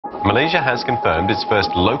Malaysia has confirmed its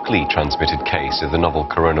first locally transmitted case of the novel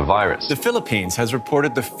coronavirus. The Philippines has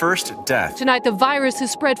reported the first death. Tonight, the virus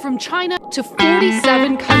has spread from China to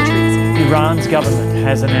 47 countries. Iran's government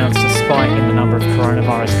has announced a spike in the number of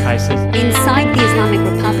coronavirus cases. Inside the Islamic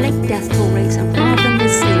Republic, death toll rates are rather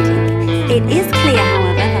misleading. It is clear,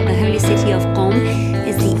 however, that the holy city of Qom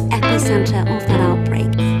is the epicenter of that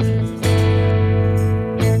outbreak.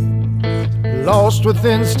 Lost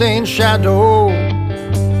within stained shadow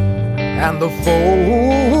and the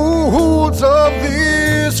folds of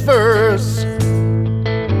this verse,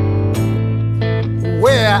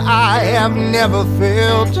 where I have never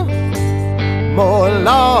felt more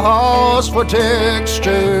lost for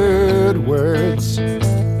textured words,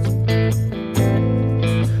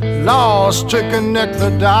 lost to connect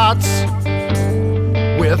the dots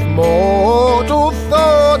with mortal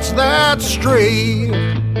thoughts that stray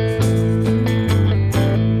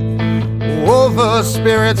over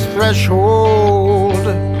spirit's threshold,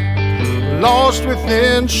 lost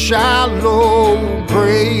within shallow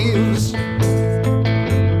graves,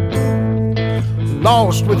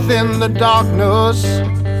 lost within the darkness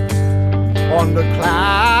on the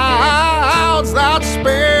clouds that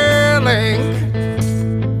spare link,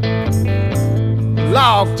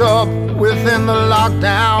 locked up within the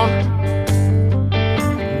lockdown,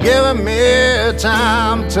 giving me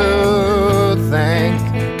time to think.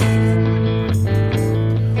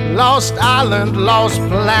 Lost island, lost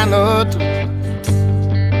planet,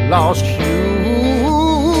 lost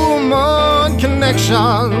human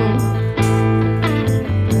connection.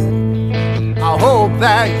 I hope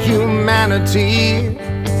that humanity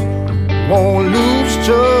won't lose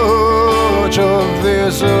touch of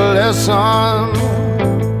this lesson.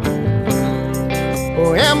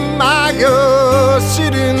 Or am I a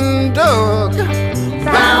sitting duck,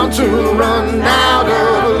 bound to run out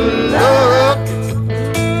of luck?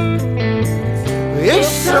 If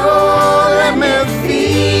so, let me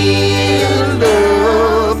feel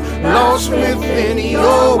love, lost within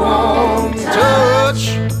your warm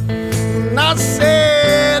touch. Not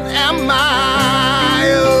said, am I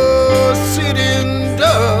a sitting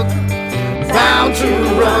duck, bound to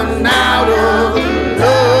run out of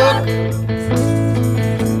luck?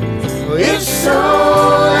 If so,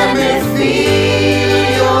 let me feel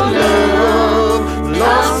your love,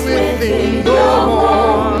 lost within your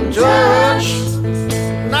warm touch.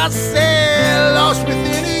 I said, lost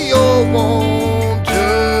within your warm touch.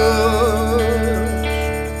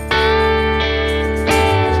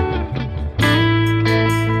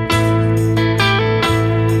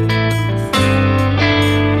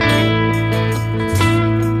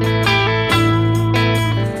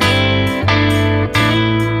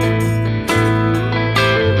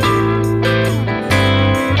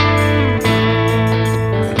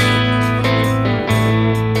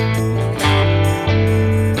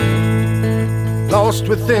 Lost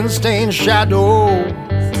within stained shadow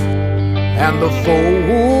and the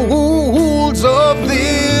folds of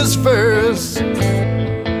this verse,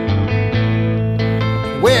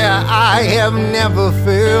 where I have never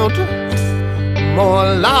felt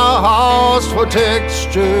more lost for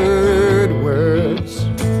textured words,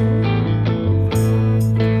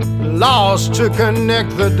 lost to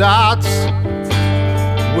connect the dots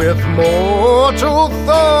with mortal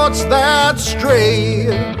thoughts that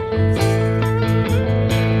stray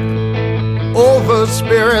over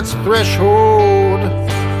spirit's threshold,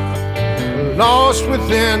 lost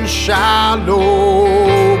within shallow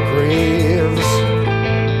graves.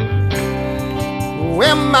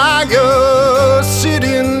 Am I a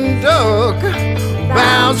sitting duck,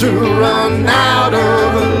 bound to run out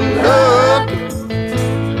of luck?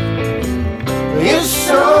 If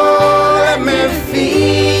so, let me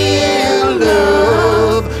feel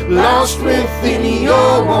love, lost within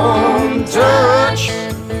your warm touch.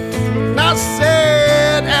 I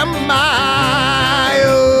said, am I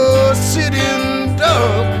a sitting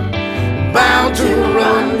duck, bound to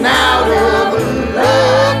run out of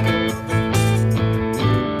luck?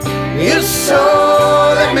 If so,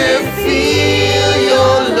 let me feel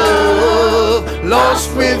your love, lost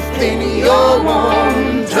within your warm